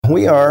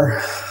We are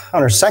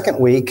on our second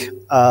week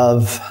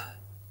of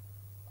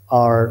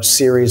our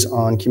series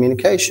on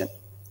communication,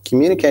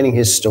 communicating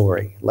his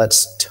story.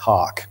 Let's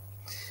talk.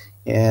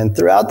 And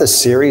throughout this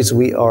series,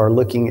 we are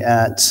looking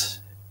at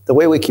the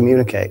way we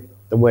communicate,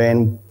 the way,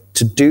 and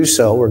to do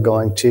so, we're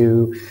going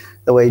to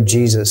the way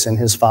Jesus and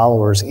his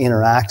followers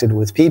interacted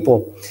with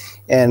people.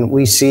 And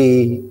we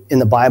see in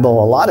the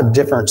Bible a lot of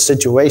different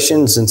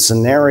situations and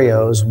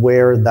scenarios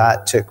where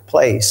that took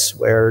place,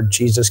 where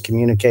Jesus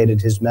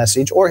communicated his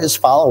message or his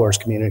followers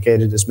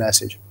communicated his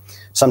message.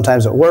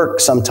 Sometimes at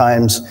work,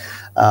 sometimes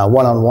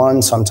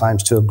one-on-one,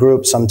 sometimes to a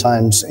group,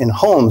 sometimes in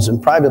homes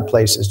and private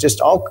places, just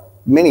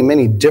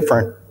many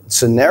different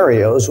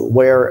scenarios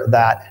where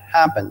that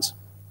happens.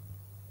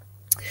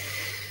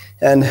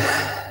 And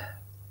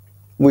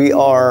we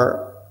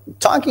are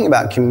talking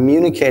about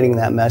communicating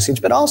that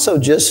message, but also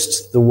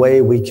just the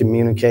way we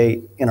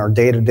communicate in our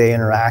day-to-day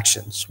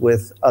interactions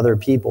with other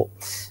people,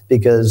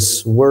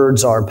 because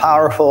words are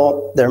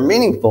powerful, they're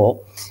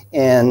meaningful,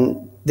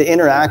 and the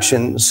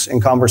interactions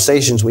and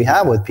conversations we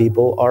have with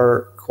people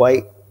are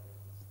quite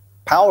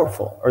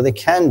powerful, or they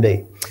can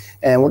be.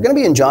 And we're going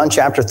to be in John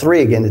chapter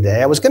 3 again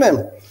today. I was going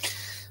to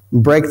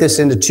break this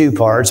into two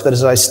parts, but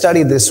as I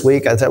studied this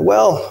week, I thought,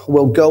 well,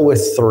 we'll go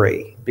with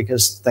 3,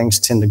 because things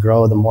tend to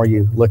grow the more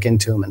you look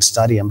into them and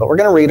study them. But we're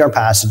going to read our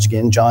passage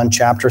again, John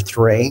chapter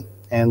 3,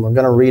 and we're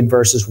going to read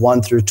verses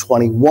 1 through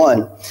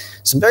 21.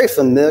 Some very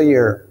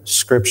familiar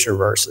scripture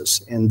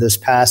verses in this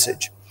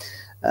passage.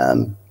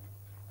 And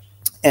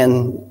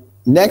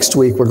next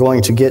week, we're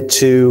going to get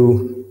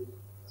to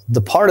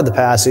the part of the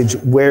passage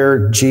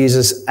where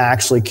Jesus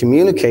actually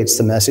communicates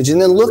the message,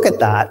 and then look at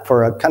that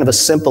for a kind of a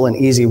simple and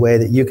easy way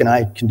that you and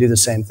I can do the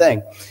same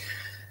thing.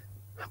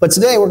 But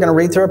today we're going to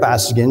read through our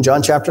passage again,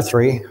 John chapter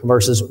 3,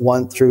 verses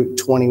 1 through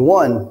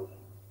 21.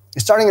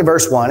 Starting in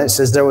verse 1, it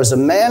says, "There was a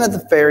man of the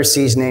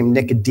Pharisees named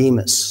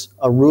Nicodemus,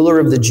 a ruler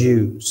of the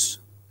Jews.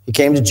 He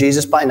came to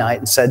Jesus by night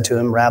and said to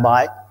him,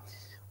 'Rabbi,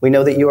 we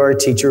know that you are a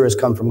teacher who has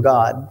come from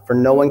God, for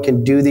no one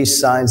can do these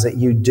signs that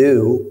you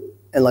do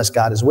unless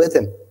God is with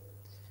him.'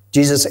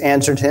 Jesus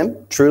answered him,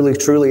 'Truly,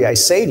 truly, I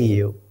say to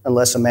you,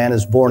 unless a man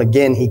is born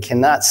again, he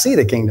cannot see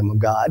the kingdom of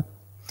God.'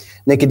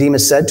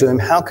 Nicodemus said to him,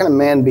 'How can a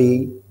man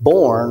be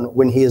born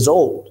when he is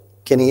old?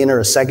 Can he enter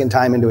a second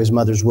time into his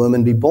mother's womb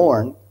and be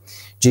born?'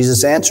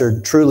 Jesus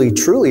answered, 'Truly,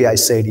 truly, I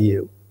say to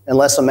you,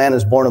 unless a man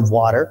is born of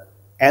water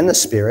and the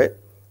Spirit,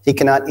 he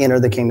cannot enter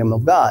the kingdom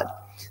of God.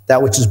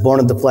 That which is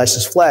born of the flesh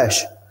is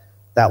flesh.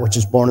 That which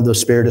is born of the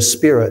Spirit is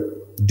spirit.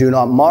 Do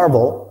not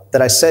marvel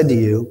that I said to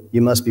you,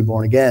 you must be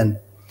born again.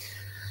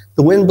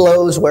 The wind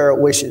blows where it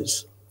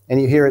wishes,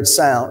 and you hear its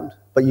sound,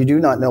 but you do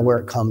not know where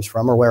it comes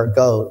from or where it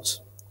goes.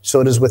 So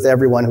it is with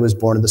everyone who is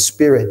born of the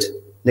Spirit.'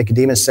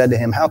 Nicodemus said to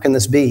him, 'How can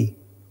this be?'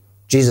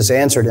 Jesus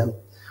answered him,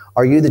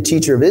 'Are you the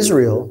teacher of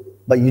Israel,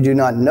 but you do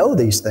not know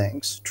these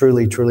things?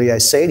 Truly, truly, I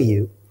say to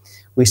you,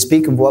 we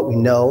speak of what we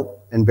know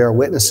and bear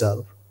witness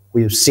of.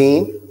 We have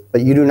seen,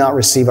 but you do not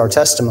receive our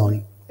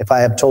testimony. If I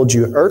have told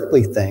you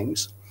earthly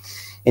things,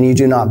 and you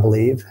do not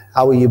believe,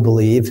 how will you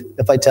believe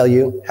if I tell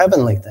you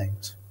heavenly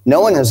things? No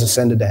one has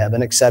ascended to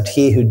heaven except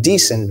he who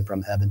descended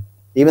from heaven,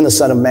 even the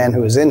Son of Man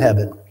who is in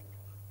heaven.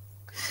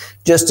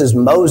 Just as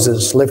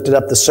Moses lifted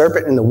up the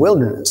serpent in the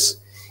wilderness,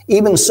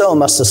 even so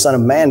must the Son of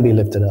Man be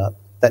lifted up,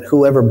 that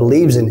whoever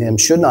believes in him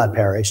should not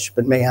perish,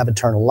 but may have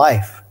eternal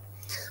life.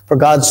 For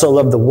God so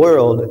loved the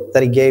world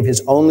that he gave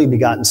his only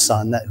begotten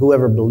Son, that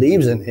whoever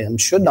believes in him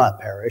should not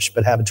perish,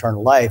 but have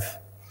eternal life.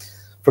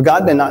 For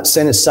God did not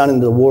send his Son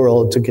into the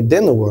world to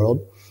condemn the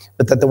world,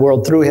 but that the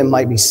world through him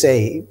might be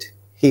saved.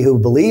 He who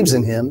believes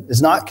in him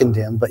is not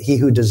condemned, but he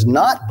who does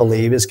not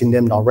believe is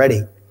condemned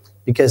already,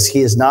 because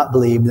he has not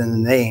believed in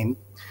the name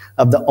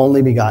of the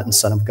only begotten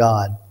Son of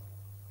God.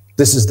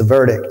 This is the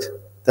verdict,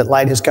 that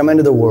light has come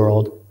into the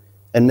world,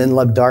 and men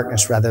love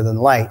darkness rather than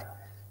light,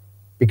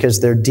 because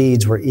their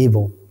deeds were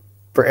evil.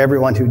 For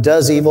everyone who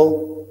does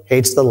evil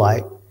hates the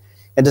light,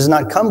 and does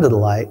not come to the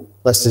light,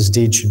 lest his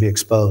deeds should be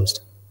exposed.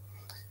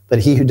 But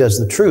he who does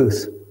the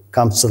truth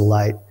comes to the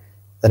light,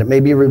 that it may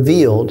be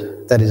revealed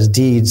that his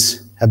deeds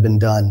have been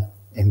done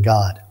in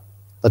God."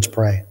 Let's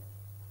pray.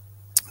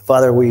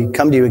 Father, we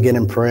come to you again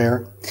in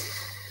prayer.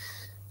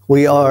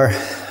 We are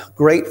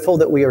grateful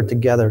that we are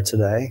together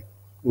today.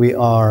 We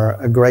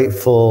are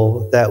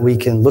grateful that we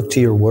can look to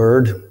your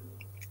word,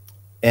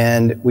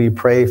 and we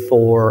pray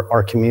for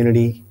our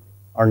community,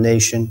 our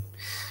nation,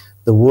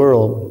 the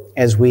world,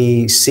 as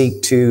we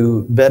seek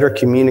to better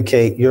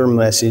communicate your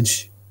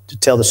message to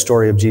tell the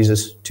story of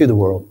Jesus to the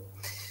world.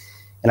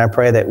 And I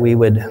pray that we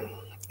would,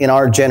 in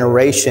our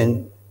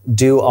generation,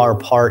 do our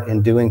part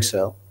in doing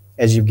so,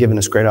 as you've given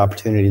us great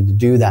opportunity to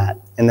do that,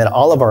 and that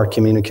all of our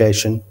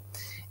communication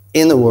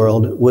in the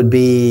world would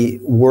be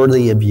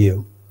worthy of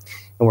you.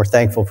 And we're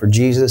thankful for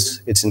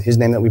Jesus. It's in his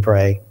name that we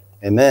pray.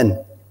 Amen.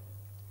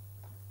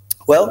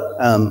 Well,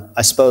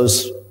 I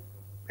suppose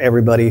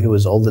everybody who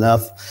was old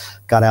enough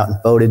got out and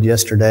voted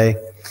yesterday.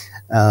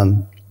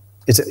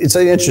 It's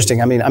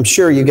interesting. I mean, I'm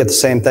sure you get the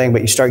same thing,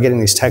 but you start getting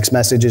these text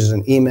messages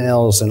and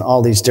emails and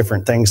all these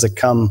different things that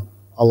come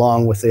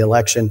along with the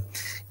election.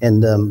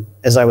 And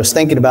as I was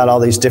thinking about all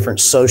these different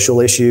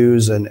social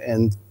issues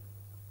and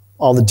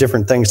all the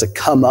different things that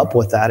come up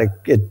with that,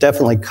 it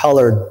definitely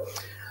colored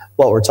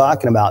what we're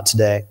talking about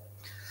today.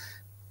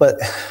 But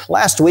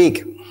last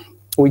week,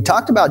 we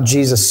talked about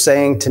Jesus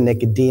saying to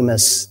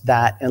Nicodemus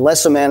that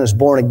unless a man is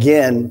born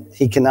again,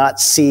 he cannot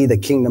see the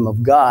kingdom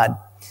of God.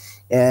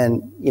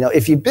 And,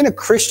 if you've been a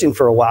Christian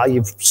for a while,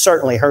 you've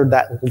certainly heard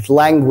that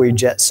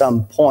language at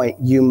some point,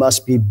 you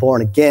must be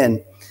born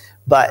again.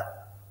 But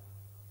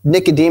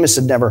Nicodemus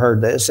had never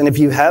heard this. And if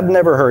you have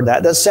never heard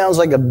that, that sounds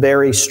like a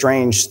very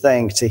strange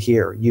thing to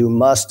hear. You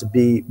must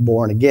be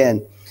born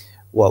again.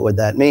 What would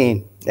that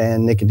mean?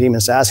 And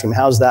Nicodemus asked him,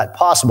 how's that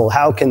possible?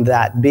 How can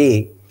that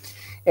be?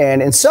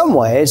 And in some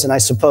ways, and I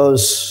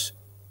suppose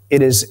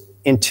it is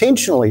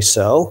intentionally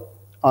so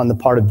on the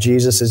part of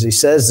Jesus as he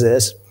says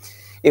this,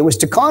 it was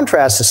to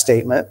contrast a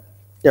statement,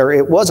 or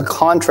it was a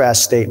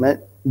contrast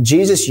statement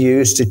Jesus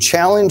used to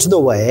challenge the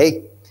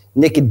way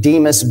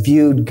Nicodemus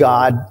viewed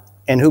God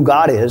and who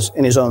God is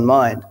in his own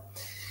mind.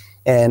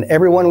 And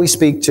everyone we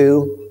speak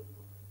to,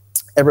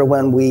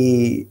 everyone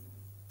we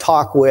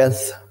talk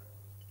with,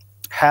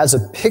 has a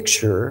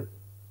picture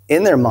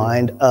in their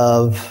mind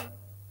of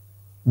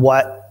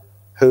what,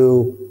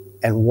 who,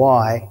 and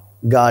why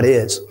God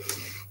is.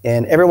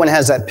 And everyone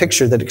has that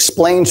picture that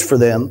explains for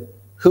them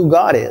who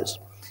God is.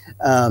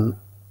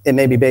 It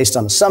may be based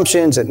on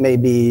assumptions. It may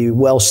be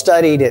well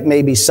studied. It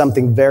may be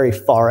something very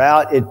far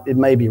out. It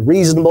may be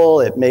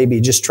reasonable. It may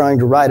be just trying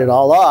to write it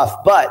all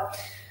off. But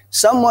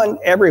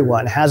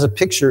everyone has a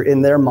picture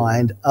in their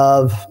mind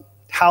of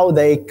how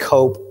they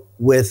cope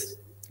with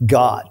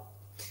God.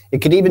 It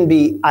could even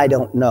be, I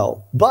don't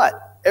know.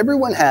 But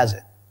everyone has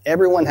it.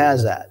 Everyone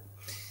has that.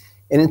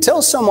 And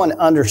until someone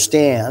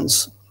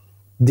understands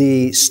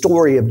the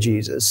story of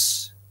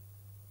Jesus,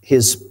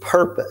 his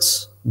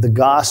purpose, the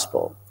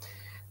gospel,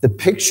 the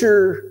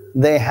picture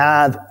they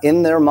have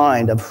in their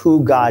mind of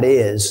who God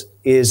is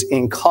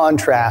in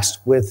contrast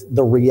with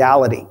the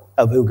reality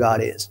of who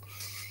God is.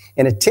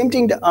 And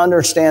attempting to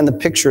understand the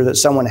picture that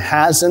someone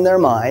has in their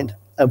mind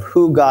of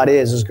who God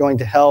is going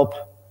to help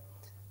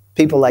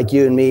people like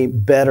you and me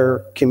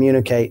better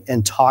communicate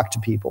and talk to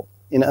people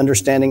in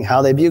understanding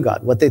how they view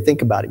God, what they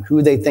think about him,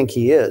 who they think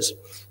he is.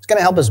 It's going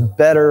to help us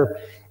better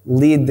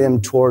lead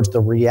them towards the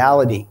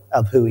reality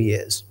of who he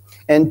is.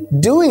 And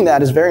doing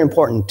that is very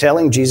important.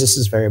 Telling Jesus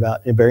is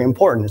very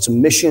important. It's a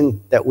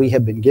mission that we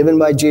have been given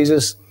by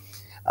Jesus.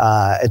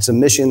 It's a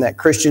mission that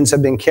Christians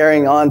have been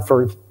carrying on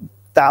for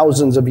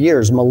thousands of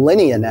years,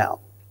 millennia now.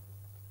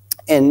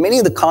 And many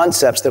of the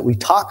concepts that we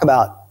talk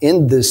about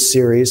in this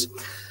series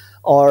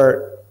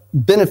are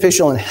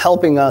beneficial in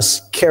helping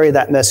us carry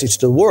that message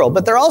to the world.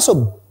 But they're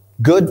also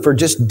good for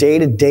just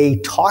day-to-day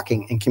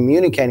talking and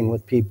communicating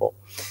with people.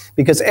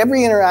 Because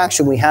every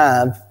interaction we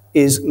have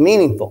is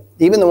meaningful,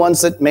 even the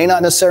ones that may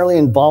not necessarily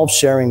involve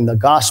sharing the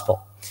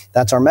gospel.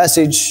 That's our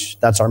message,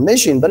 that's our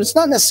mission, but it's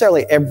not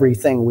necessarily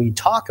everything we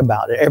talk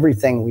about,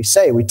 everything we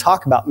say. We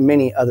talk about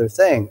many other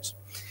things,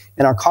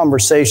 and our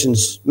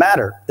conversations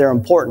matter. They're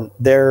important,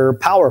 they're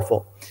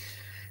powerful.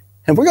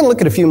 And we're going to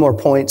look at a few more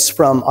points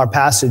from our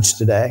passage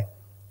today.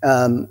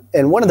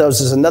 And one of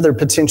those is another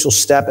potential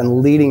step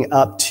in leading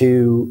up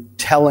to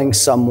telling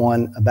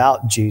someone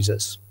about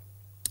Jesus.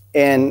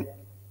 And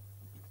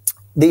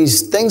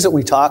these things that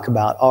we talk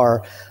about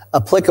are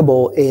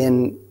applicable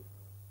in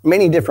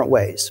many different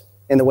ways,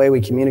 in the way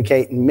we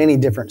communicate in many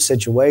different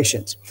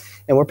situations.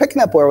 And we're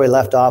picking up where we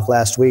left off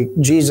last week.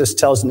 Jesus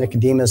tells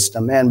Nicodemus,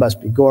 a man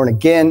must be born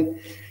again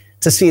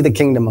to see the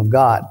kingdom of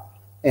God.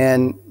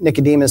 And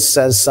Nicodemus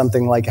says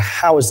something like,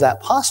 how is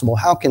that possible?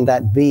 How can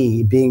that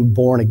be, being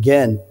born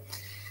again?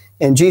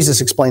 And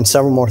Jesus explains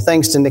several more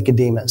things to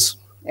Nicodemus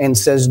and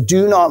says,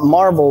 do not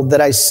marvel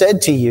that I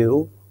said to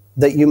you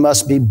that you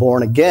must be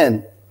born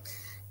again.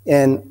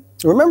 And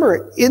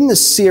remember, in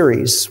this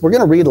series, we're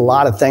going to read a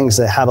lot of things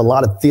that have a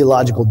lot of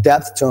theological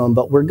depth to them,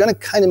 but we're going to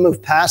kind of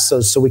move past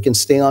those so we can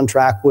stay on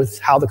track with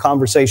how the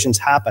conversations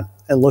happen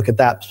and look at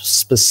that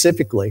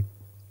specifically.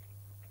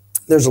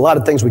 There's a lot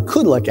of things we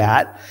could look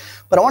at,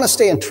 but I want to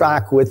stay on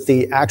track with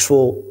the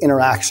actual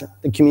interaction,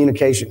 the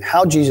communication,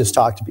 how Jesus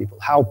talked to people,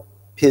 how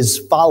his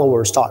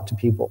followers talk to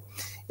people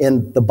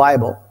in the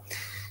Bible.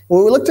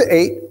 When we looked at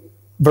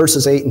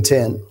verses 8 and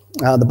 10,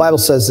 the Bible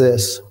says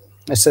this.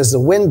 It says, the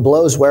wind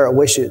blows where it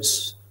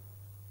wishes,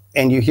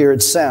 and you hear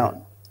its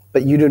sound,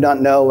 but you do not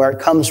know where it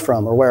comes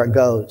from or where it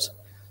goes.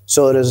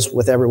 So it is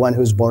with everyone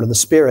who is born of the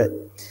Spirit.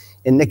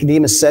 And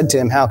Nicodemus said to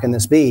him, how can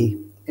this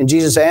be? And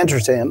Jesus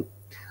answered him,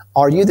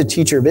 are you the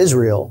teacher of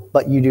Israel,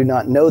 but you do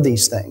not know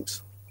these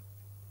things?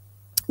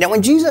 Now,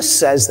 when Jesus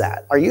says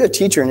that, are you a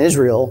teacher in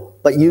Israel,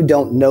 but you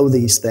don't know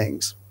these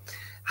things?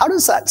 How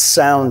does that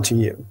sound to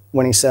you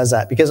when he says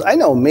that? Because I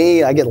know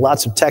me, I get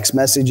lots of text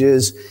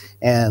messages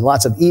and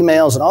lots of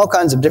emails and all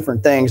kinds of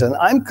different things. And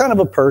I'm kind of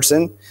a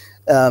person,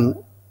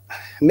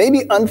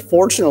 maybe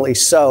unfortunately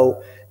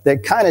so,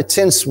 that kind of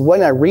tends,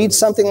 when I read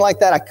something like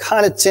that, I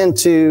kind of tend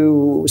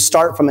to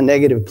start from a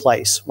negative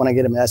place when I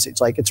get a message.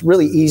 Like, it's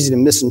really easy to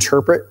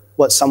misinterpret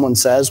what someone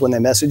says when they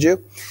message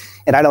you.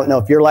 And I don't know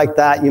if you're like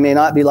that. You may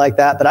not be like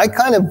that. But I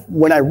kind of,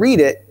 when I read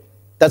it,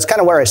 that's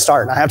kind of where I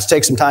start. And I have to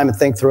take some time and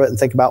think through it and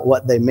think about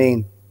what they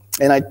mean.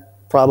 And I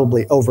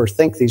probably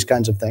overthink these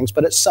kinds of things,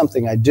 but it's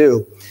something I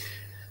do.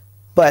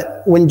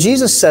 But when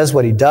Jesus says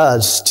what he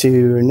does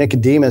to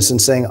Nicodemus and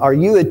saying, are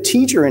you a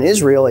teacher in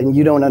Israel and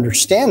you don't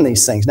understand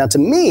these things? Now, to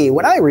me,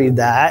 when I read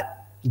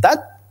that,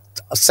 that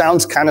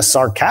sounds kind of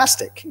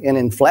sarcastic and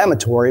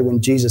inflammatory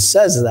when Jesus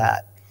says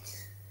that.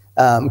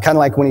 Kind of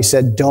like when he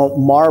said, don't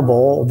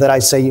marvel that I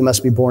say you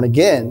must be born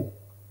again.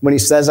 When he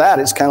says that,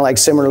 it's kind of like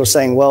similar to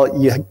saying,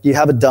 well, you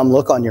have a dumb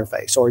look on your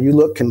face, or you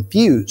look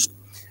confused.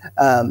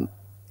 And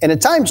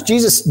at times,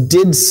 Jesus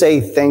did say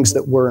things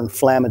that were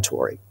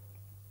inflammatory.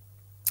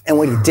 And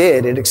when he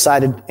did, it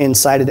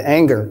incited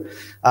anger,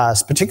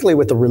 particularly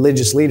with the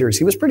religious leaders.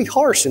 He was pretty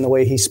harsh in the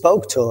way he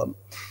spoke to them.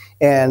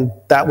 And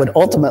that would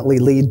ultimately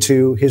lead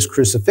to his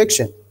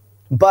crucifixion.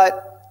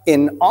 But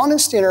in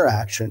honest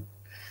interaction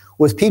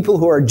with people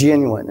who are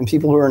genuine and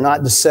people who are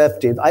not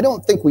deceptive, I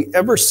don't think we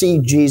ever see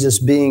Jesus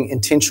being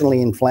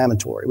intentionally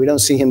inflammatory. We don't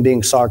see him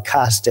being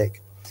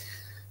sarcastic.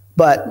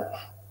 But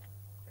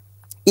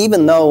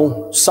even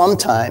though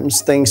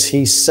sometimes things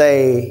he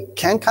say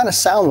can kind of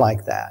sound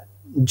like that,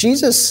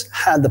 Jesus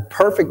had the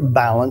perfect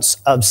balance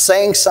of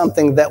saying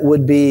something that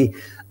would be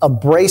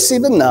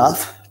abrasive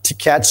enough to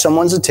catch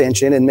someone's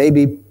attention and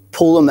maybe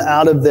pull them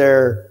out of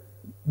their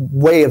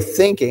way of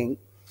thinking,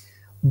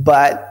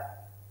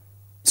 but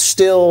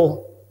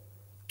still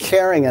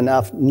caring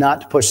enough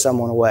not to push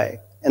someone away.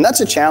 And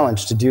that's a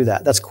challenge to do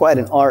that. That's quite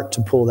an art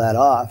to pull that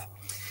off.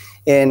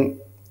 And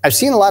I've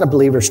seen a lot of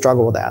believers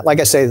struggle with that.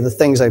 Like I say, the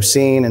things I've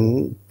seen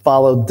and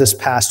followed this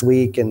past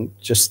week and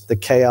just the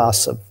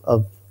chaos of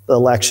the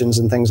elections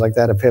and things like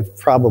that have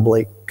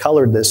probably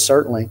colored this,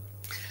 certainly.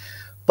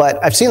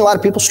 But I've seen a lot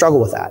of people struggle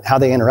with that, how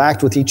they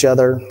interact with each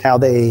other, how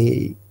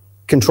they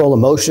control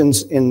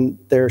emotions in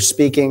their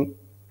speaking.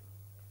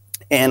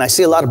 And I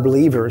see a lot of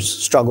believers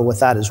struggle with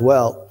that as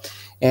well.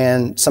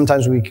 And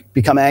sometimes we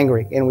become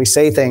angry and we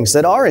say things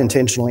that are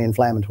intentionally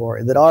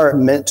inflammatory, that are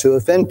meant to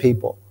offend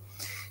people.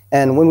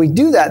 And when we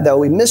do that, though,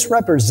 we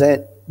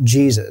misrepresent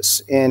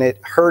Jesus, and it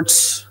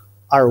hurts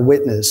our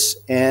witness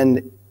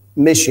and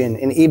mission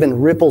and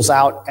even ripples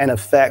out and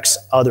affects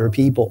other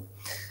people.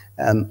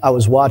 I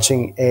was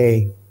watching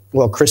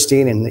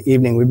Christine in the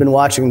evening, we've been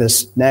watching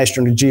this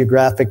National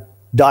Geographic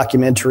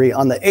documentary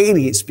on the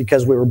 80s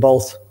because we were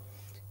both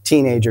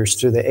teenagers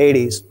through the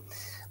 80s.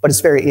 But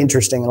it's very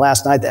interesting. And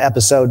last night, the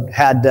episode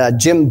had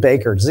Jim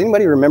Bakker. Does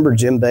anybody remember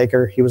Jim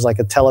Bakker? He was like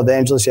a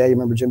televangelist. Yeah, you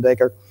remember Jim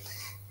Bakker?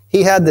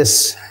 He had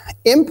this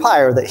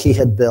empire that he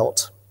had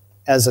built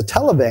as a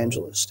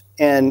televangelist.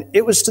 And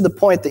it was to the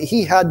point that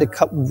he had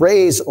to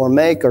raise or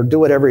make or do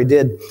whatever he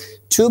did,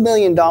 $2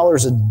 million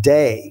a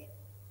day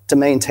to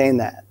maintain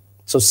that.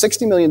 So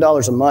 $60 million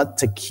a month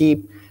to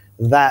keep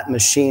that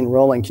machine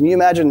rolling. Can you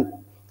imagine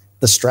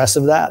the stress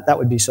of that? That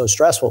would be so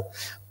stressful.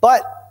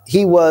 But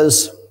he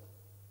was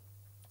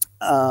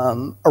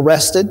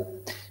arrested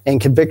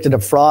and convicted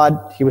of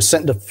fraud. He was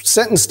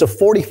sentenced to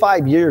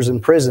 45 years in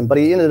prison, but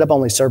he ended up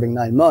only serving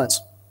 9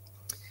 months.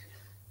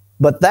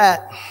 But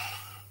that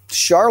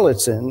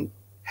charlatan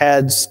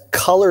had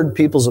colored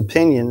people's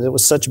opinions. It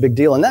was such a big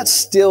deal. And that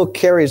still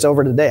carries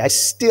over today. I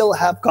still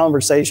have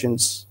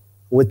conversations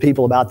with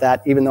people about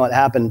that, even though it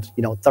happened,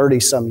 30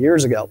 some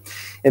years ago.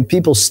 And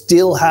people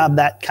still have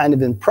that kind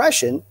of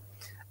impression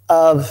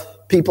of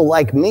people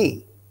like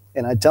me.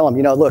 And I tell them,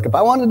 look, if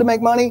I wanted to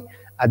make money,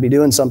 I'd be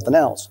doing something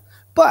else.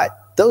 But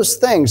those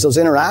things, those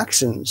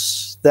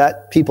interactions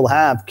that people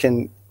have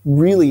can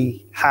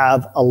really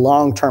have a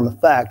long-term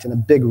effect and a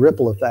big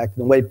ripple effect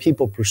in the way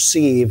people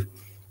perceive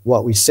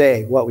what we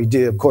say, what we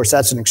do. Of course,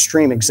 that's an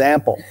extreme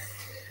example.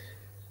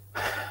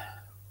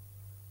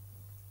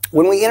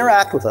 When we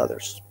interact with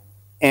others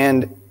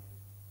and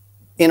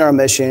in our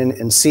mission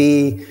and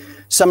see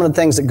some of the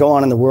things that go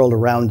on in the world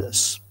around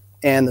us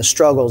and the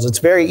struggles, it's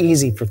very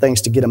easy for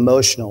things to get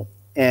emotional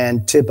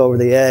and tip over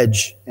the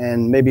edge.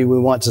 And maybe we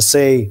want to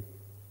say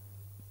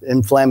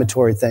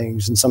inflammatory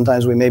things. And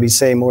sometimes we maybe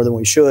say more than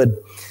we should.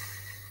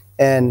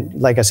 And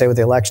like I say with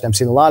the election, I've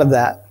seen a lot of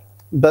that.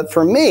 But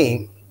for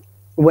me,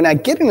 when I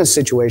get in a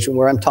situation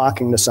where I'm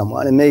talking to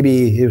someone, and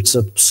maybe it's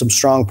some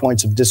strong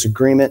points of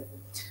disagreement,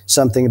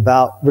 something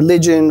about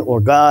religion or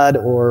God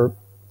or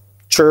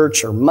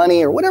church or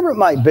money or whatever it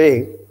might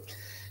be,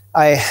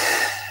 I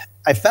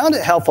found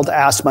it helpful to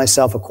ask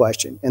myself a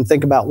question and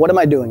think about, what am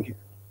I doing here?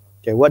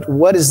 Okay,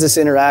 what is this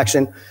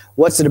interaction?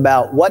 What's it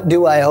about? What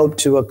do I hope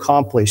to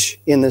accomplish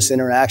in this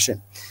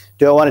interaction?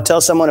 Do I want to tell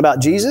someone about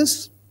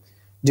Jesus?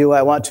 Do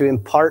I want to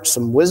impart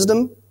some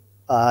wisdom?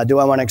 Do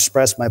I want to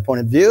express my point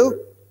of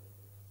view?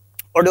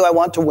 Or do I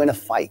want to win a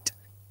fight?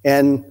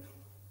 And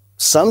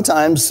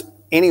sometimes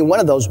any one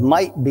of those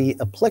might be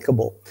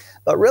applicable.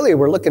 But really,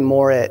 we're looking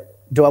more at,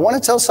 do I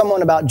want to tell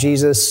someone about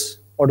Jesus,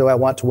 or do I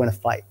want to win a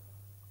fight?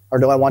 Or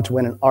do I want to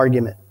win an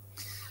argument?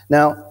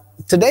 Now,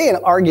 today, an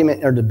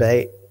argument or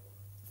debate,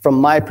 from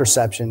my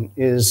perception,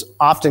 is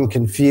often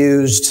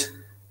confused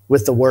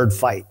with the word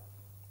fight.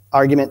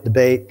 Argument,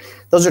 debate,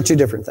 those are two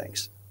different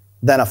things.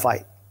 than a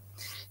fight.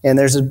 And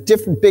there's a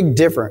big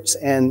difference.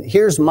 And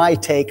here's my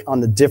take on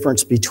the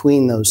difference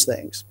between those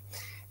things.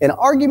 An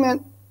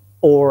argument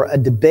or a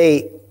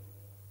debate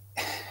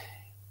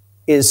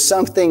is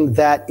something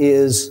that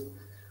is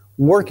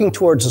working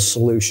towards a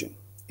solution.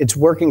 It's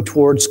working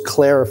towards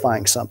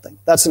clarifying something.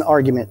 That's an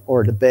argument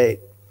or a debate.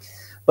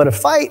 But a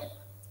fight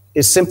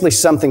is simply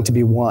something to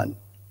be won.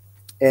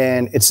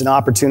 And it's an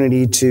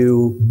opportunity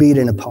to beat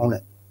an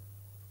opponent.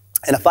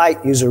 And a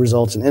fight usually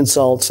results in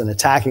insults and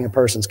attacking a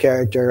person's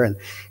character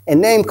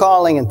and name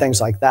calling and things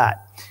like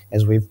that,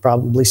 as we've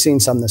probably seen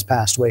some this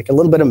past week. A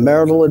little bit of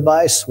marital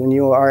advice: when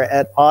you are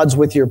at odds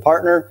with your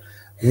partner,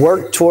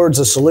 work towards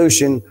a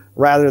solution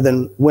rather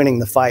than winning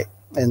the fight,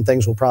 and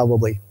things will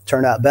probably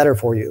turn out better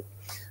for you.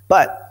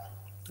 But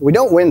we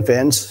don't win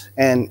fins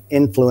and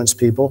influence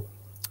people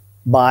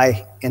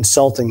by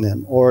insulting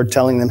them or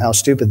telling them how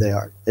stupid they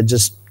are. It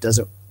just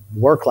doesn't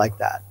work like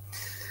that.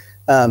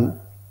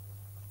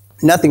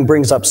 Nothing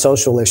brings up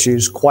social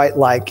issues quite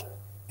like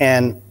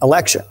an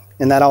election,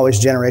 and that always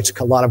generates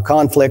a lot of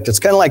conflict. It's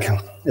kind of like,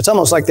 it's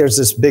almost like there's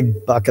this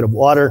big bucket of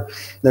water,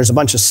 there's a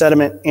bunch of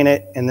sediment in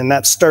it, and then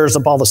that stirs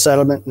up all the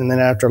sediment, and then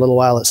after a little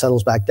while it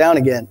settles back down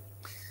again.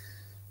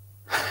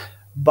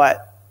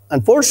 But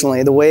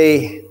unfortunately, the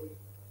way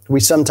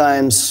we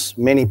sometimes,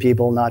 many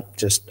people, not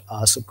just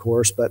us of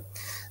course, but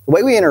the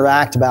way we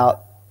interact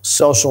about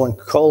social and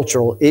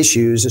cultural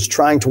issues is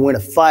trying to win a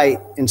fight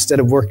instead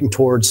of working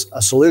towards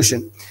a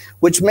solution,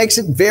 which makes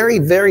it very,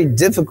 very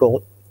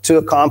difficult to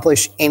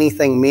accomplish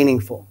anything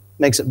meaningful.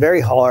 Makes it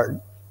very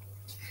hard.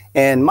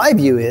 And my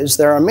view is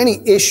there are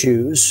many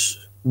issues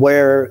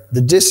where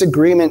the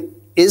disagreement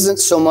isn't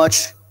so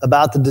much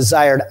about the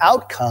desired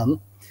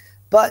outcome,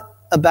 but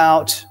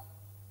about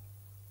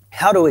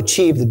how to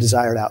achieve the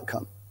desired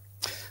outcome.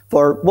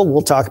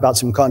 We'll talk about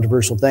some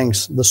controversial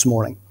things this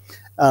morning.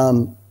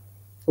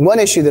 One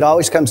issue that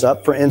always comes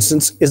up, for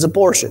instance, is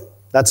abortion.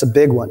 That's a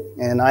big one.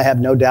 And I have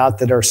no doubt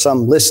that there are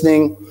some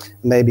listening,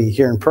 maybe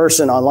here in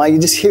person, online. You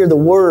just hear the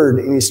word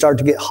and you start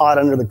to get hot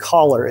under the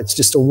collar. It's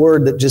just a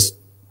word that just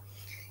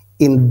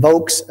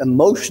invokes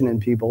emotion in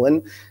people.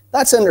 And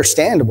that's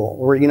understandable,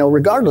 or,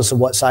 regardless of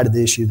what side of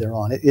the issue they're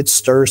on. It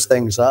stirs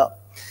things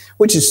up,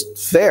 which is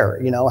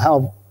fair.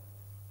 How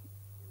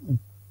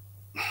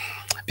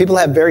people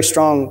have very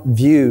strong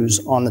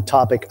views on the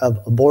topic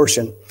of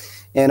abortion.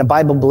 And a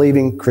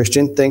Bible-believing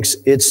Christian thinks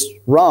it's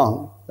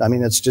wrong. I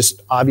mean, it's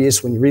just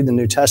obvious when you read the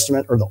New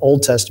Testament or the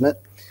Old Testament.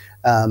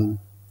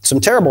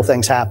 Some terrible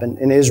things happened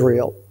in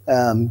Israel.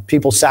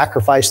 People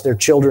sacrificed their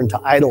children to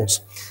idols.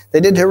 They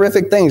did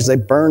horrific things. They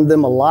burned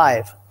them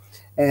alive.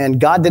 And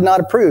God did not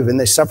approve, and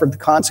they suffered the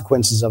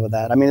consequences of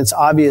that. I mean, it's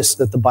obvious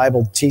that the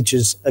Bible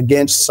teaches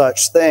against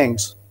such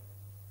things.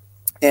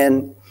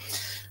 And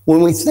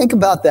when we think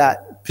about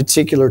that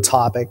particular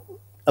topic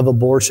of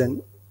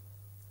abortion,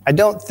 I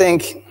don't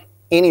think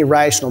any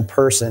rational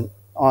person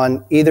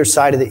on either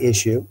side of the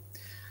issue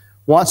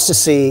wants to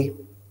see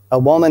a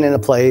woman in a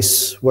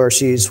place where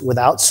she's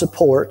without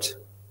support,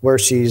 where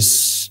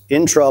she's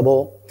in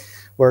trouble,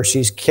 where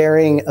she's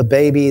carrying a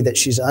baby that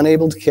she's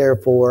unable to care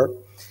for.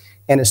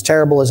 And as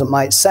terrible as it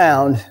might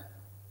sound,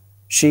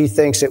 she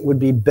thinks it would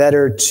be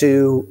better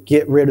to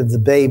get rid of the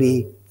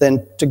baby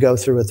than to go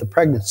through with the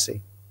pregnancy.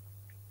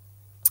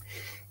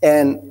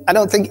 And I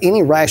don't think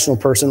any rational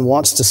person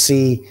wants to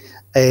see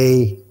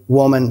a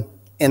woman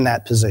in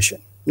that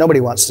position. Nobody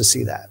wants to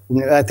see that.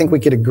 I think we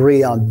could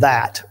agree on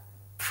that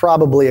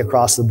probably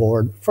across the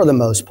board for the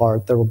most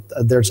part.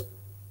 There's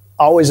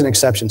always an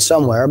exception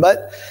somewhere.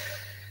 But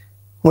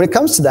when it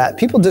comes to that,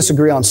 people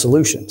disagree on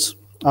solutions,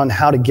 on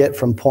how to get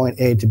from point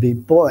A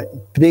to point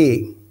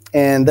B.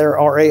 And there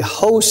are a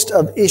host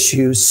of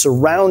issues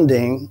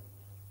surrounding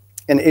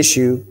an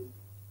issue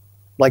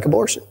like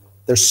abortion.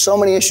 There's so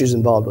many issues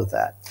involved with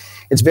that.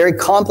 It's very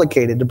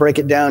complicated to break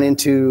it down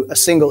into a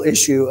single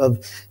issue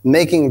of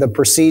making the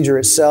procedure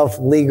itself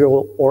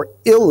legal or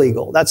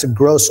illegal. That's a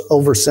gross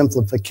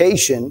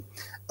oversimplification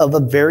of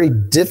a very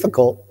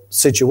difficult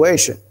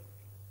situation.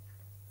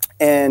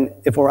 And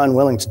if we're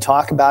unwilling to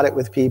talk about it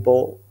with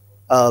people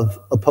of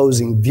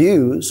opposing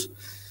views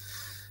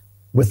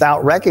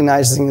without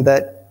recognizing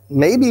that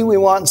maybe we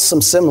want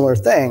some similar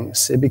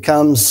things, it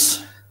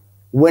becomes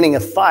winning a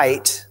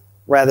fight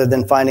rather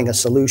than finding a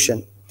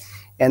solution.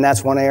 And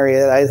that's one area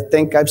that I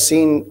think I've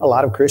seen a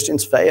lot of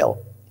Christians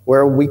fail,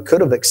 where we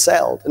could have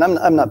excelled. And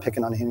I'm not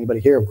picking on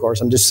anybody here, of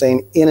course. I'm just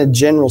saying in a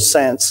general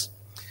sense,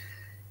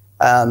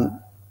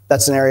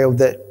 that's an area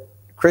that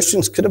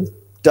Christians could have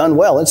done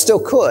well and still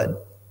could.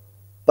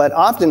 But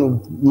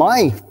often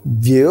my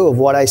view of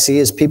what I see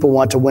is people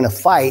want to win a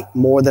fight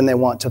more than they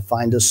want to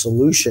find a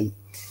solution.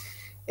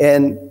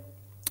 And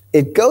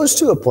it goes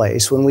to a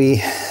place when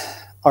we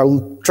are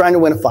trying to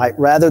win a fight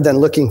rather than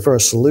looking for a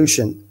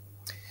solution,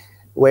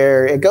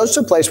 where it goes to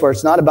a place where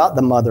it's not about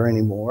the mother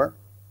anymore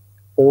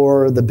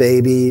or the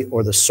baby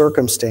or the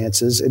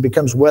circumstances. It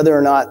becomes whether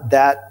or not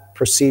that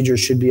procedure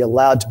should be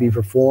allowed to be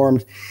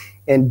performed,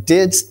 and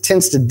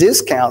tends to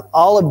discount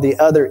all of the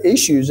other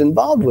issues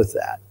involved with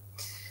that.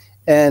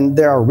 And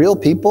there are real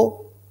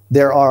people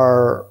There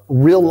are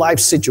real life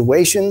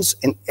situations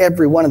in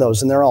every one of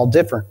those, and they're all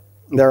different.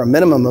 There are a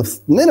minimum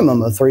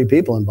of 3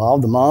 people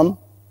involved: the mom,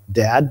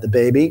 dad, the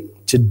baby,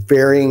 to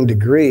varying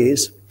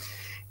degrees.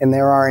 And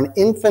there are an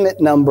infinite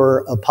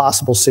number of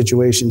possible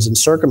situations and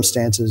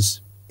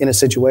circumstances in a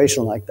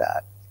situation like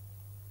that.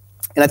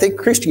 And I think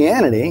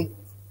Christianity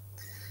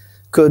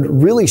could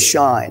really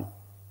shine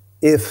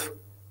if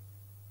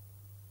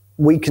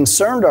we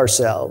concerned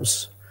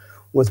ourselves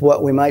with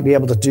what we might be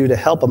able to do to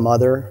help a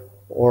mother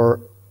or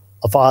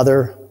a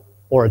father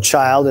or a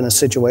child in a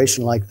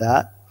situation like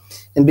that,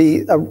 and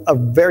be a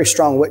very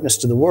strong witness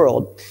to the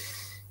world.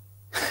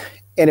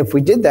 And if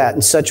we did that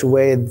in such a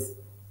way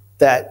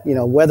that,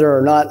 whether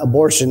or not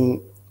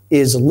abortion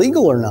is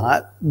legal or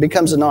not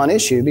becomes a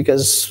non-issue,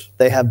 because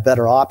they have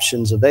better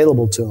options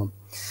available to them.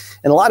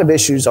 And a lot of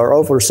issues are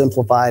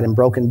oversimplified and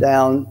broken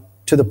down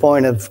to the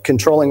point of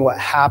controlling what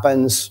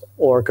happens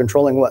or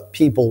controlling what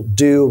people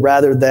do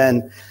rather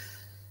than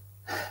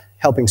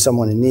helping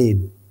someone in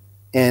need.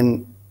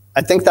 And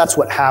I think that's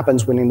what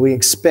happens when we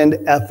expend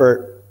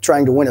effort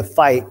trying to win a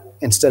fight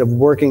instead of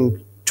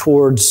working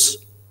towards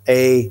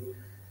a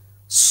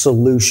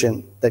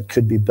solution that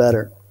could be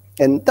better.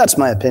 And that's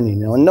my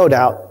opinion, and no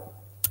doubt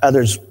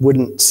others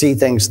wouldn't see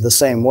things the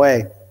same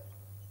way.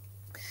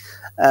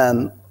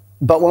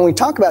 But when we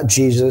talk about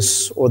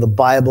Jesus or the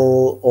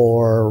Bible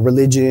or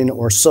religion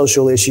or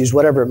social issues,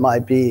 whatever it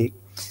might be,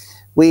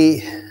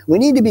 we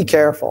need to be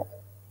careful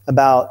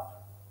about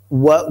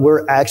what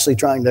we're actually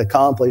trying to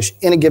accomplish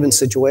in a given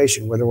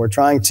situation, whether we're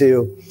trying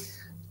to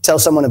tell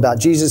someone about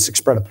Jesus,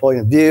 express a point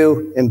of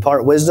view,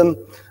 impart wisdom,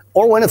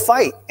 or win a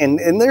fight.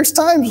 And there's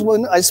times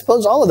when I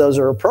suppose all of those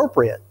are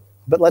appropriate,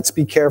 but let's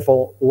be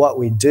careful what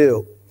we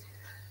do.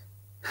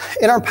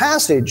 In our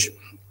passage,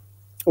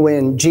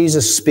 when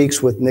Jesus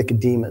speaks with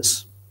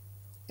Nicodemus,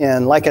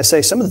 and like I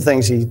say, some of the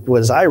things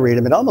as I read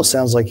him, it almost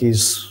sounds like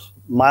he's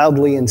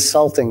mildly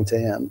insulting to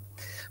him.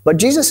 But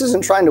Jesus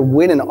isn't trying to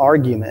win an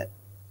argument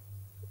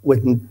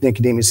with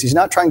Nicodemus. He's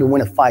not trying to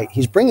win a fight.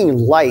 He's bringing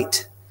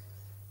light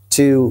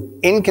to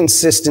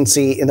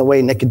inconsistency in the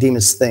way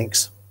Nicodemus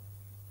thinks.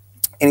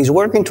 And he's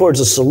working towards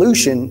a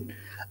solution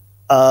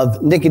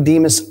of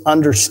Nicodemus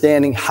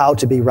understanding how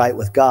to be right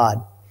with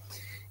God.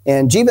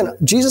 And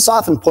Jesus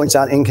often points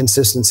out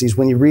inconsistencies.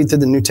 When you read through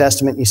the New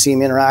Testament, you see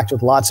him interact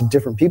with lots of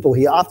different people.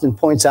 He often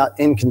points out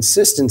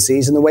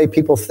inconsistencies in the way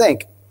people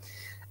think,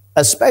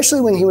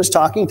 especially when he was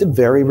talking to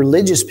very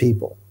religious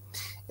people.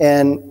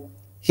 And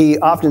he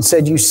often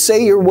said, you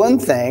say you're one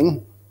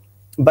thing,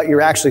 but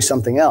you're actually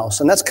something else.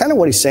 And that's kind of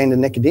what he's saying to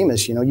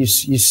Nicodemus. You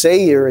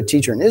say you're a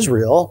teacher in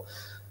Israel,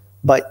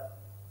 but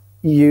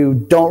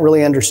you don't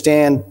really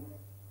understand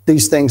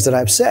these things that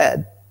I've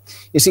said.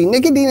 You see,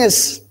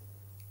 Nicodemus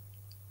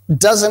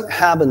doesn't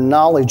have a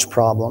knowledge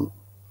problem.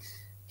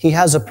 He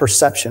has a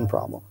perception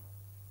problem.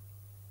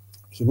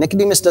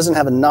 Nicodemus doesn't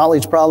have a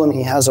knowledge problem.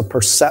 He has a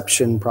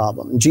perception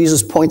problem. And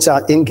Jesus points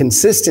out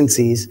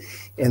inconsistencies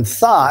in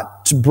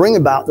thought to bring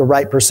about the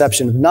right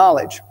perception of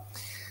knowledge.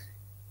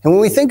 And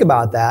when we think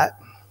about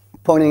that,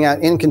 pointing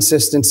out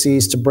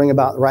inconsistencies to bring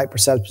about the right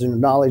perception of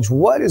knowledge,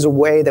 what is a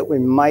way that we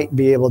might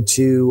be able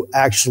to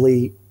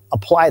actually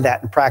apply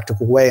that in a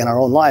practical way in our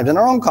own lives, in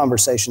our own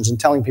conversations, and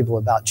telling people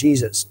about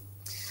Jesus?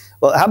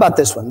 Well, how about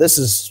this one? This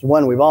is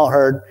one we've all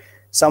heard.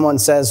 Someone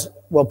says,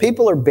 well,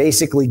 people are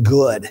basically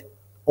good,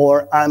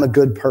 or I'm a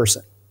good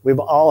person. We've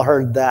all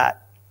heard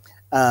that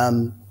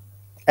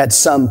at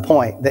some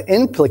point. The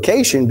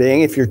implication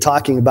being, if you're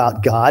talking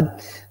about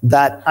God,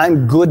 that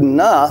I'm good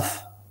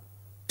enough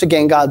to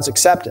gain God's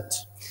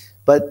acceptance.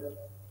 But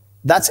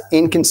that's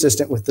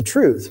inconsistent with the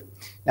truth.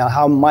 Now,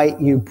 how might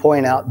you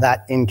point out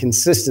that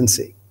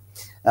inconsistency?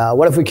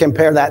 What if we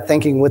compare that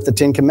thinking with the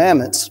Ten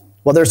Commandments?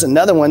 Well, there's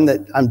another one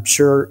that I'm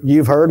sure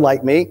you've heard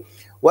like me.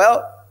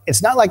 Well,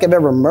 it's not like I've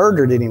ever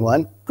murdered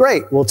anyone.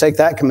 Great, we'll take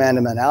that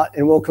commandment out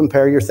and we'll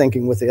compare your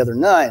thinking with the other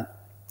 9.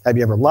 Have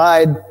you ever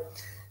lied?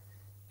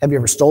 Have you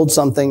ever stole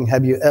something?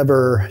 Have you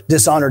ever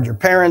dishonored your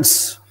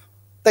parents?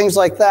 Things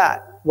like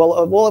that. Well,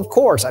 of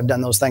course I've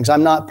done those things.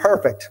 I'm not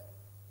perfect.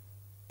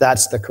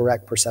 That's the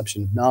correct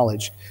perception of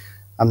knowledge.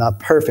 I'm not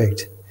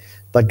perfect,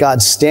 but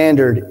God's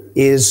standard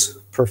is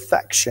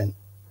perfection.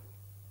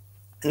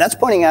 And that's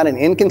pointing out an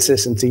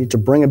inconsistency to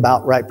bring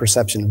about right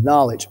perception of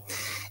knowledge.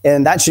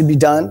 And that should be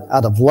done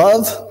out of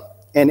love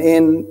and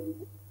in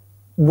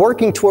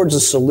working towards a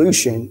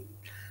solution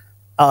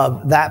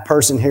of that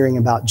person hearing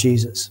about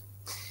Jesus.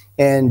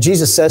 And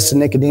Jesus says to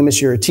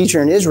Nicodemus, you're a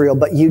teacher in Israel,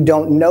 but you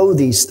don't know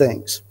these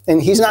things. And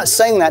he's not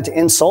saying that to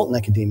insult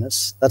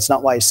Nicodemus. That's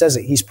not why he says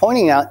it. He's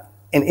pointing out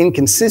an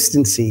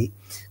inconsistency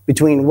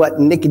between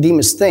what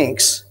Nicodemus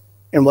thinks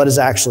and what is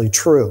actually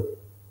true.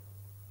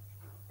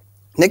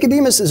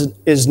 Nicodemus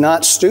is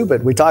not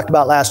stupid. We talked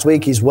about last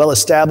week, he's well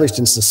established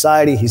in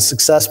society, he's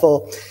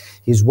successful,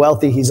 he's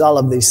wealthy, he's all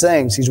of these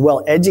things. He's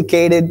well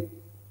educated,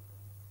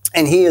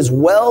 and he is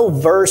well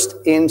versed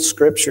in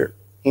Scripture.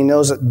 He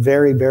knows it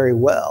very, very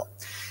well.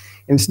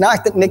 And it's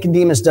not that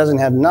Nicodemus doesn't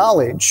have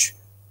knowledge,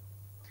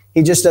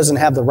 he just doesn't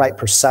have the right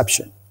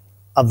perception.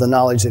 of the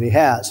knowledge that he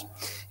has.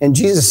 And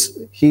Jesus,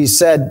 he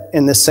said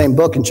in this same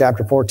book in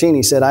chapter 14,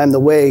 he said, I am the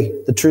way,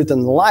 the truth,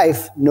 and the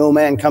life. No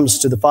man comes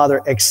to the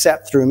Father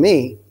except through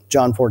me,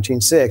 John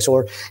 14:6.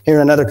 Or here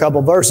another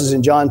couple verses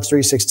in John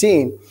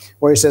 3:16,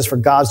 where he says, for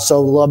God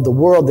so loved the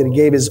world that he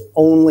gave his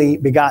only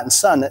begotten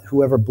Son, that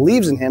whoever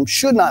believes in him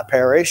should not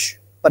perish,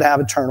 but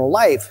have eternal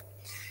life.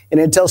 And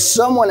until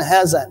someone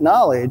has that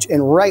knowledge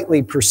and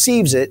rightly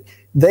perceives it,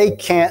 they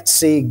can't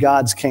see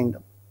God's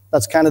kingdom.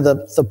 That's kind of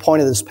the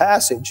point of this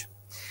passage.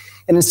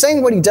 And in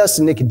saying what he does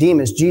to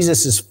Nicodemus,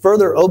 Jesus is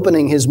further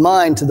opening his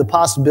mind to the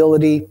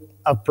possibility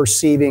of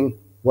perceiving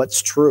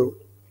what's true.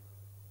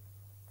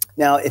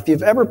 Now, if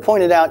you've ever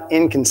pointed out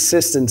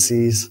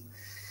inconsistencies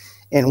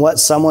in what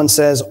someone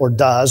says or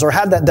does, or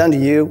had that done to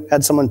you,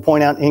 had someone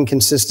point out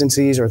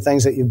inconsistencies or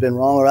things that you've been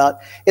wrong about,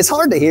 it's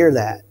hard to hear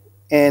that.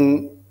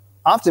 And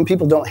often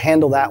people don't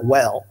handle that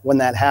well when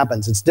that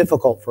happens. It's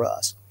difficult for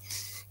us.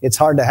 It's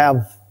hard to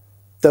have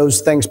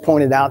those things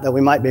pointed out that we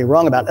might be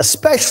wrong about,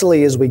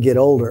 especially as we get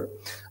older.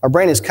 Our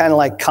brain is kind of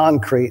like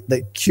concrete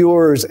that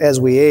cures as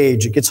we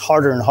age. It gets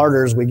harder and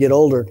harder as we get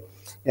older.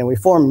 And we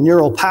form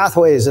neural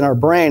pathways in our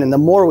brain. And the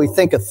more we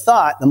think a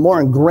thought, the more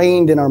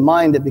ingrained in our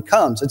mind it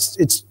becomes.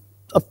 It's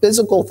a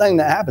physical thing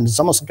that happens. It's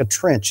almost like a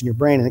trench in your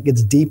brain, and it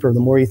gets deeper the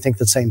more you think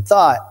the same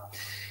thought.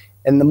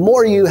 And the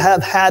more you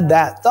have had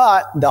that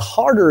thought, the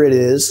harder it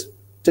is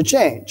to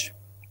change.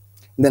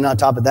 And then on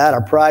top of that,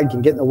 our pride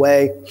can get in the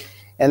way.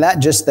 And that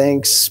just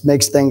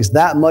makes things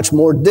that much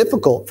more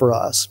difficult for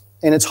us.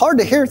 And it's hard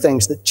to hear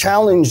things that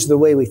challenge the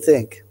way we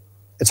think.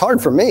 It's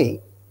hard for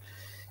me.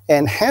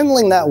 And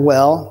handling that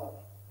well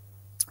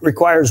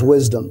requires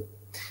wisdom.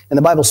 And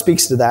the Bible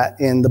speaks to that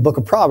in the book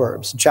of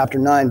Proverbs, chapter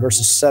 9,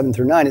 verses 7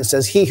 through 9. It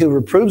says, he who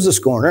reproves a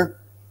scorner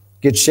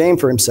gets shame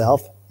for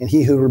himself, and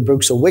he who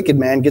rebukes a wicked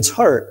man gets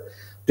hurt.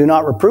 Do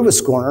not reprove a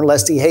scorner,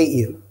 lest he hate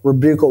you.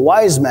 Rebuke a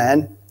wise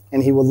man,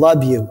 and he will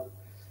love you.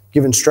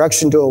 Give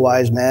instruction to a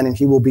wise man, and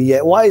he will be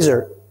yet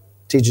wiser.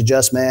 Teach a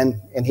just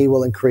man, and he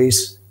will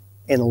increase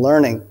in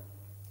learning.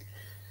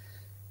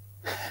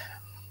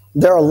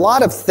 There are a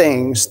lot of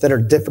things that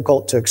are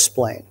difficult to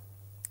explain.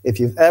 If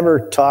you've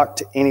ever talked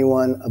to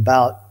anyone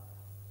about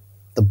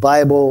the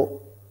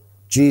Bible,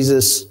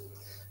 Jesus,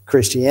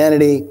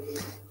 Christianity,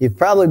 you've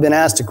probably been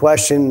asked a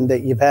question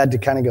that you've had to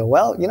kind of go,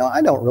 well,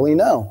 I don't really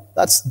know.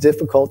 That's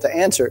difficult to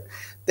answer.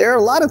 There are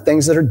a lot of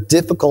things that are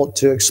difficult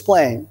to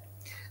explain.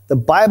 The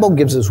Bible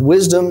gives us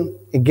wisdom.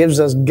 It gives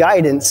us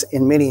guidance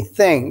in many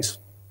things,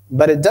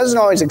 but it doesn't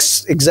always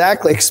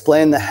exactly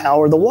explain the how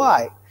or the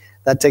why.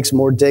 That takes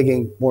more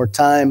digging, more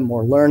time,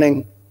 more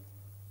learning,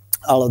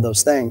 all of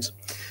those things.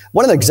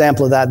 One other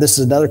example of that, this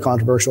is another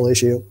controversial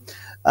issue,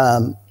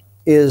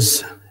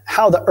 is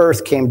how the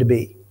earth came to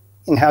be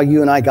and how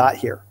you and I got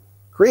here.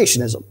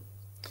 Creationism.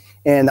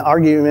 And the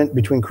argument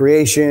between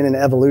creation and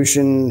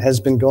evolution has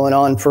been going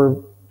on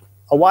for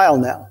a while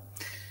now.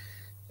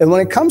 And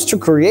when it comes to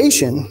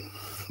creation,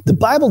 the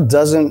Bible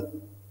doesn't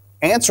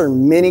answer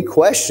many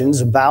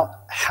questions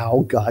about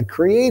how God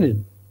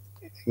created.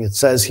 It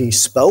says he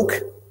spoke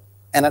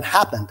and it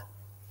happened.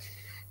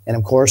 And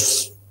of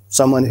course,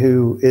 someone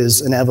who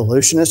is an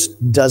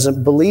evolutionist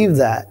doesn't believe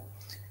that.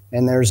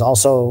 And there's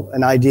also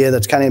an idea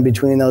that's kind of in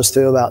between those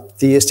two about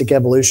theistic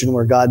evolution,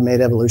 where God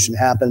made evolution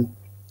happen.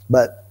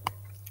 But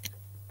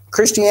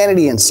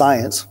Christianity and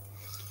science,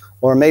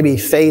 or maybe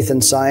faith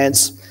and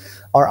science,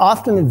 are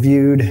often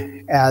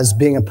viewed as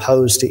being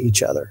opposed to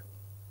each other.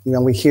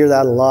 We hear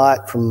that a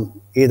lot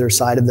from either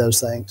side of those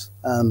things.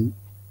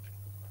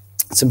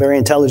 Some very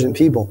intelligent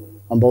people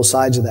on both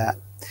sides of that.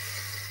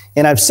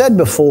 And I've said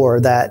before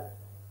that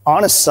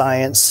honest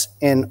science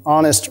and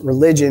honest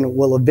religion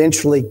will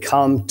eventually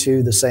come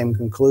to the same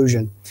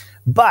conclusion.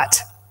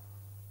 But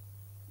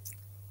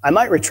I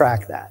might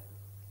retract that,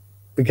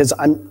 because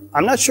I'm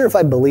not sure if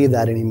I believe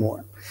that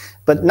anymore.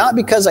 But not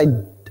because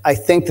I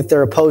think that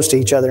they're opposed to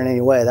each other in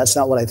any way. That's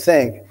not what I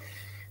think.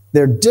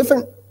 They're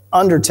different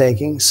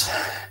undertakings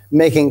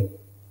making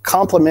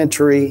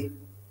complementary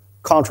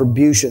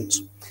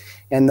contributions.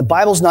 And the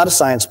Bible's not a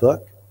science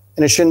book,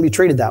 and it shouldn't be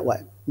treated that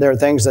way. There are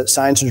things that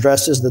science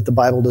addresses that the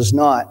Bible does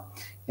not,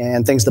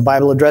 and things the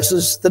Bible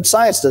addresses that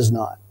science does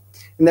not.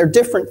 And they're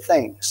different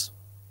things.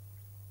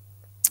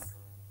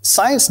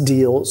 Science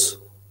deals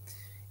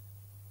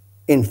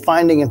in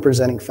finding and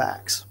presenting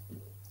facts.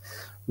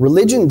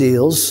 Religion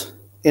deals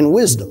in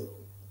wisdom.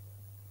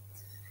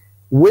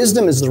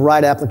 Wisdom is the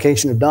right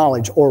application of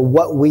knowledge, or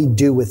what we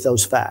do with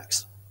those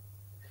facts.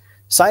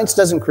 Science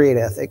doesn't create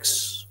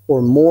ethics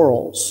or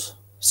morals.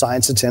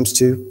 Science attempts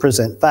to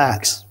present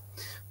facts,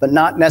 but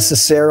not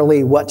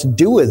necessarily what to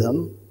do with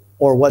them,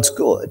 or what's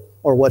good,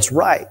 or what's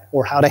right,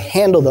 or how to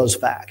handle those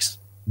facts.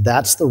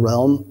 That's the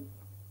realm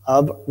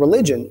of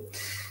religion.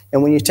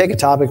 And when you take a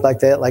topic like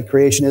that, like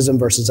creationism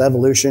versus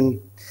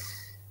evolution,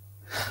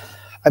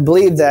 I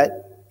believe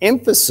that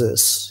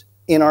emphasis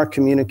in our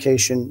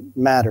communication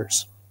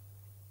matters.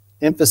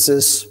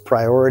 Emphasis,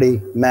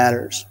 priority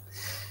matters.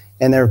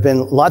 And there have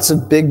been lots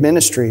of big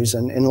ministries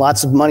and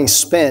lots of money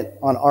spent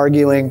on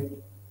arguing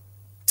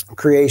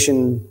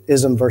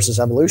creationism versus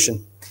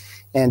evolution.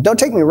 And don't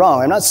take me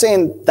wrong. I'm not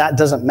saying that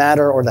doesn't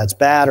matter or that's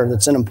bad or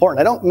that's unimportant.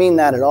 I don't mean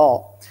that at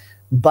all.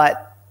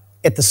 But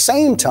at the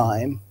same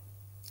time,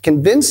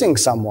 convincing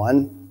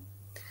someone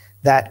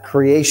that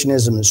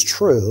creationism is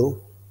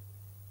true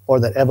or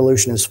that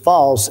evolution is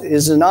false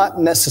is not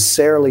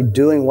necessarily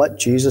doing what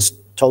Jesus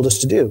told us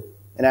to do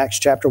in Acts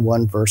chapter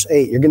 1, verse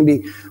 8. You're going to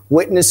be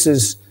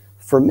witnesses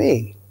for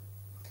me.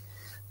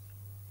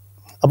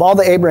 Of all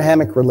the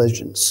Abrahamic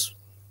religions,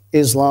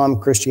 Islam,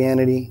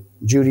 Christianity,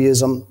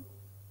 Judaism,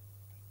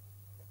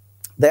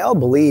 they all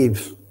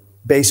believe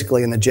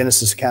basically in the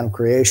Genesis account of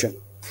creation.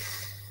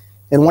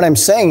 And what I'm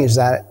saying is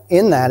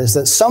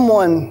that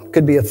someone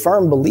could be a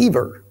firm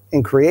believer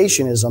in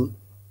creationism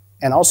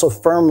and also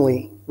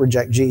firmly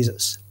reject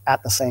Jesus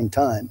at the same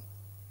time.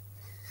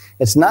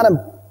 It's not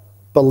a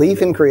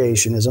belief in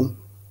creationism,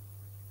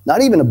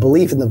 not even a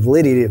belief in the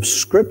validity of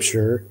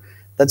Scripture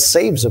that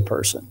saves a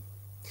person.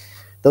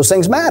 Those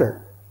things matter.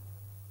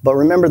 But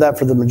remember that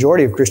for the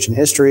majority of Christian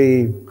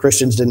history,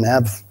 Christians didn't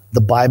have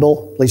the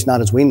Bible, at least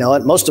not as we know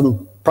it. Most of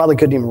them probably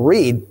couldn't even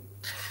read.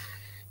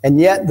 And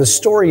yet the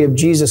story of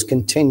Jesus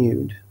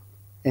continued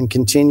and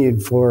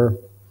continued for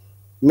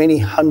many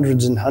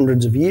hundreds and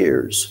hundreds of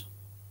years.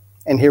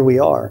 And here we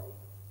are.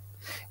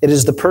 It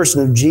is the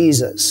person of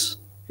Jesus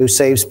who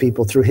saves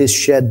people through his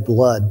shed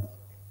blood.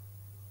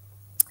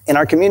 In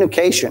our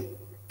communication,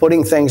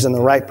 putting things in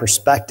the right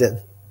perspective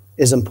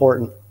is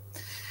important.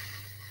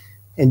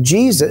 And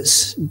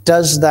Jesus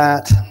does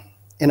that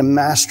in a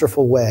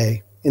masterful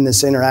way in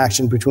this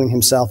interaction between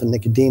himself and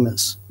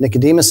Nicodemus.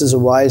 Nicodemus is a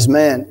wise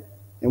man,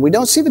 and we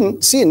don't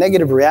even see a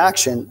negative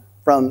reaction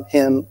from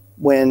him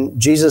when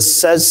Jesus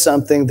says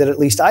something that at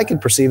least I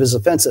could perceive as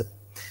offensive.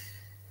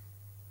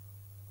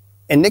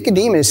 And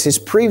Nicodemus, his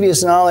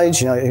previous knowledge,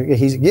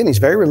 he's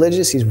very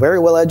religious, he's very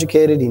well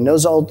educated, he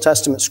knows Old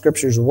Testament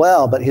scriptures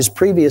well, but his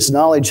previous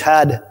knowledge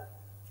had,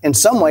 in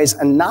some ways,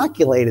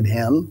 inoculated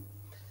him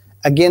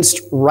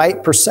against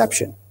right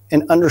perception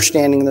and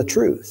understanding the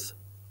truth.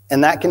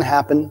 And that can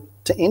happen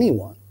to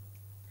anyone.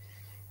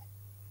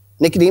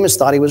 Nicodemus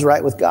thought he was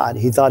right with God.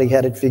 He thought he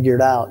had it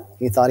figured out.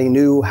 He thought he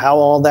knew how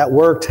all that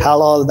worked, how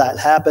all of that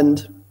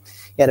happened.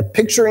 He had a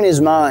picture in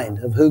his mind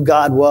of who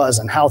God was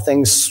and how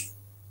things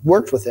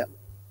worked with him.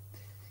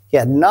 He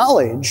had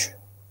knowledge,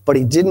 but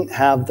he didn't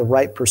have the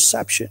right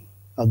perception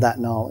of that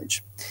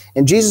knowledge.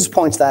 And Jesus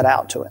points that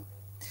out to him.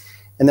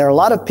 And there are a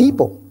lot of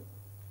people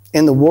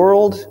in the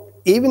world,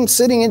 even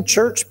sitting in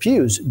church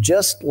pews,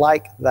 just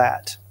like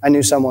that. I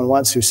knew someone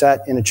once who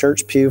sat in a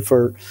church pew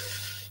for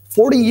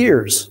 40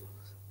 years,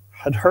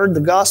 had heard the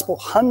gospel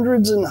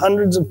hundreds and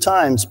hundreds of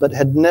times, but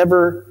had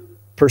never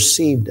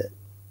perceived it.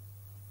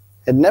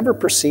 Had never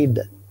perceived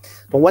it.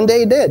 But one day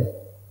he did.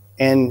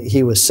 And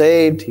he was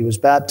saved, he was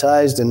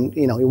baptized, and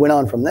he went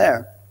on from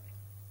there.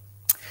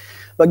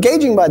 But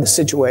gauging by the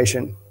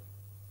situation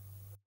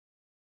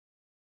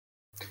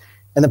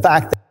and the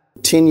fact that he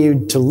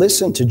continued to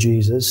listen to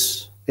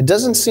Jesus, it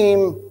doesn't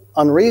seem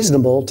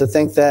unreasonable to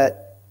think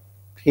that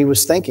he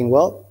was thinking,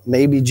 well,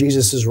 maybe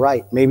Jesus is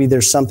right. Maybe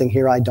there's something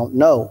here I don't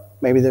know.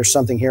 Maybe there's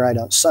something here I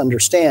don't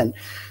understand.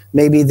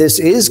 Maybe this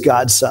is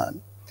God's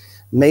Son.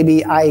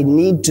 Maybe I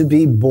need to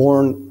be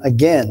born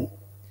again.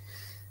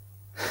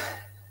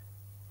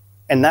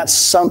 And that's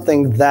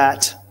something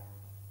that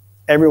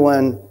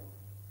everyone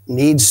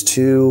needs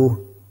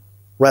to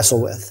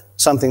wrestle with,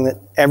 something that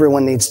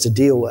everyone needs to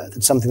deal with.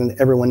 It's something that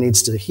everyone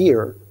needs to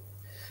hear.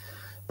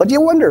 But do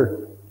you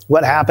wonder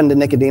what happened to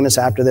Nicodemus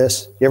after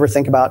this? You ever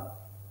think about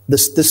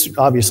this?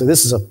 Obviously,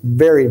 this is a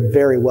very,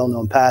 very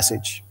well-known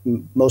passage.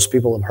 Most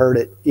people have heard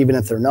it, even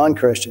if they're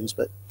non-Christians.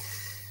 But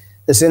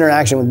this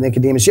interaction with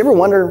Nicodemus, you ever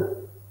wonder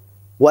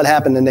what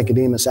happened to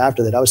Nicodemus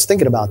after that? I was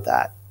thinking about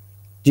that.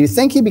 Do you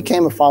think he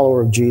became a follower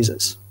of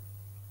Jesus?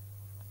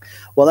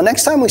 Well, the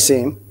next time we see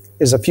him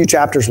is a few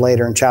chapters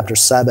later in chapter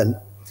 7.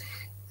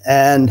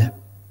 And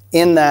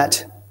in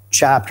that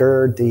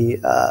chapter,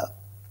 the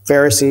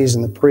Pharisees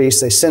and the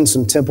priests, they send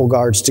some temple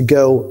guards to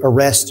go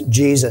arrest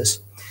Jesus.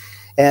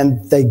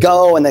 And they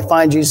go and they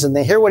find Jesus and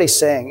they hear what he's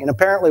saying. And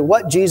apparently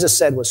what Jesus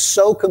said was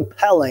so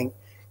compelling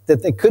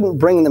that they couldn't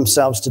bring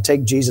themselves to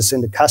take Jesus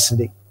into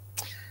custody.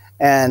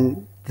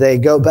 And they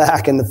go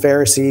back, and the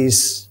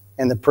Pharisees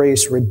and the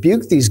priests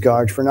rebuke these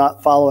guards for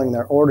not following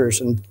their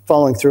orders and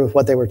following through with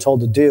what they were told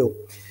to do.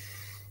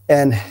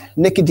 And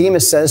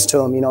Nicodemus says to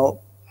him,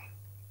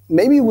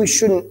 maybe we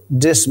shouldn't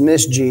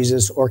dismiss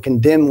Jesus or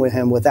condemn with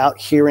him without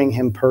hearing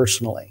him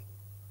personally.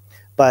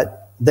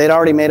 But they'd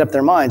already made up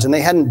their minds, and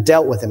they hadn't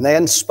dealt with him. They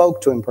hadn't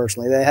spoke to him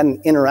personally. They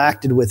hadn't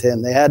interacted with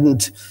him. They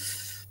hadn't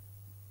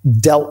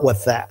dealt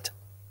with that.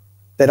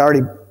 They'd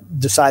already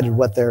decided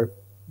what they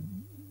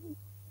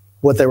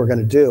were going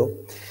to do.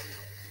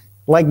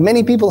 Like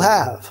many people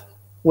have,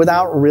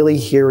 without really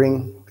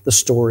hearing the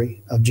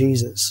story of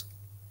Jesus.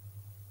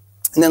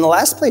 And then the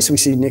last place we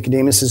see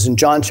Nicodemus is in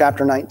John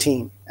chapter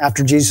 19,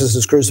 after Jesus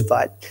is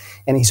crucified.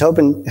 And he's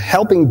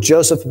helping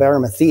Joseph of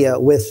Arimathea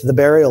with the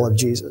burial of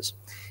Jesus.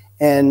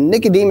 And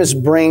Nicodemus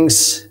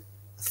brings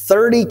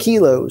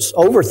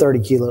over 30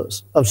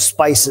 kilos of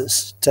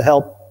spices to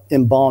help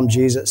embalm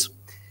Jesus.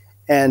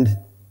 And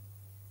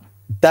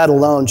that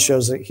alone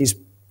shows that he's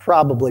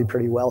probably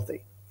pretty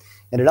wealthy.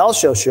 And it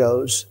also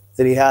shows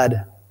that he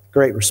had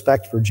great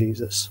respect for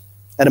Jesus,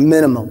 at a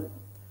minimum.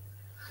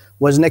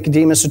 Was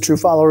Nicodemus a true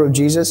follower of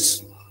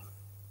Jesus?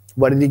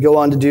 What did he go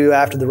on to do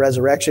after the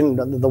resurrection?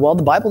 Well,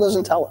 the Bible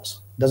doesn't tell us.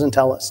 It doesn't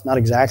tell us, not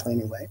exactly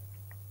anyway.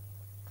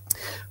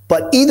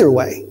 But either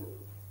way,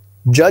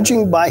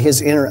 judging by his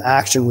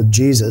interaction with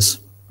Jesus,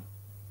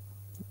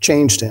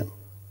 changed him,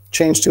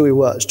 changed who he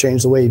was,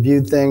 changed the way he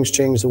viewed things,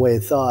 changed the way he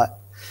thought.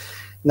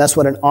 And that's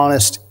what an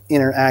honest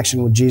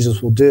interaction with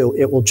Jesus will do.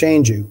 It will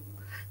change you.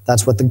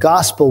 That's what the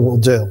gospel will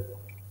do.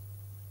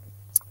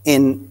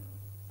 And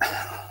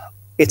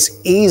it's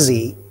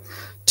easy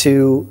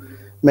to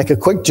make a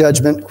quick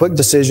judgment, quick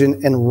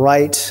decision, and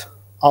write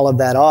all of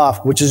that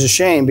off, which is a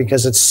shame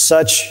because it's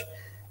such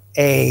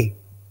a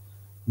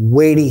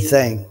weighty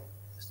thing,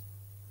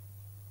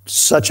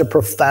 such a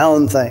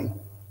profound thing.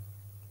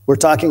 We're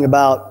talking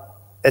about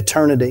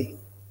eternity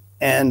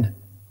and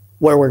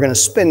where we're going to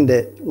spend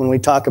it when we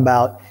talk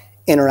about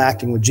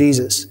interacting with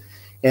Jesus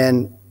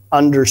and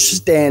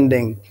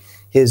understanding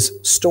his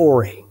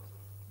story.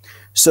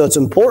 So it's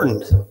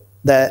important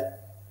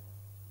that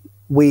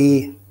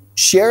we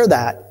share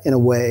that in a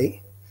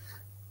way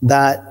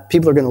that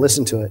people are going to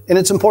listen to it. And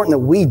it's important that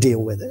we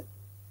deal with it.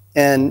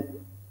 And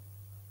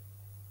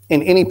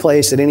in any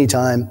place, at any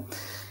time,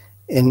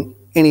 in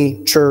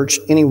any church,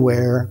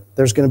 anywhere,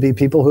 there's going to be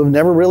people who have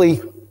never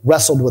really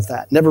wrestled with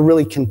that, never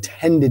really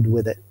contended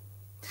with it.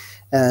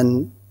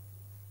 And,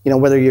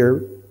 whether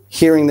you're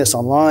hearing this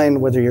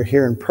online, whether you're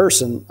here in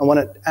person, I want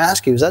to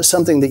ask you, is that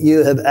something that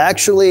you have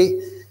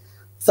actually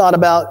thought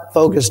about,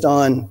 focused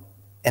on,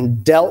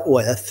 and dealt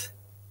with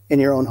in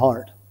your own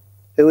heart?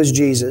 Who is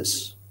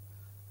Jesus?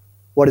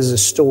 What is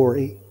his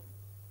story?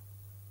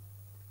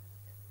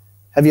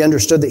 Have you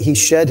understood that he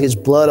shed his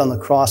blood on the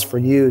cross for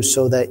you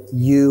so that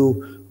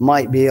you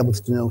might be able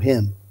to know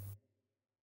him?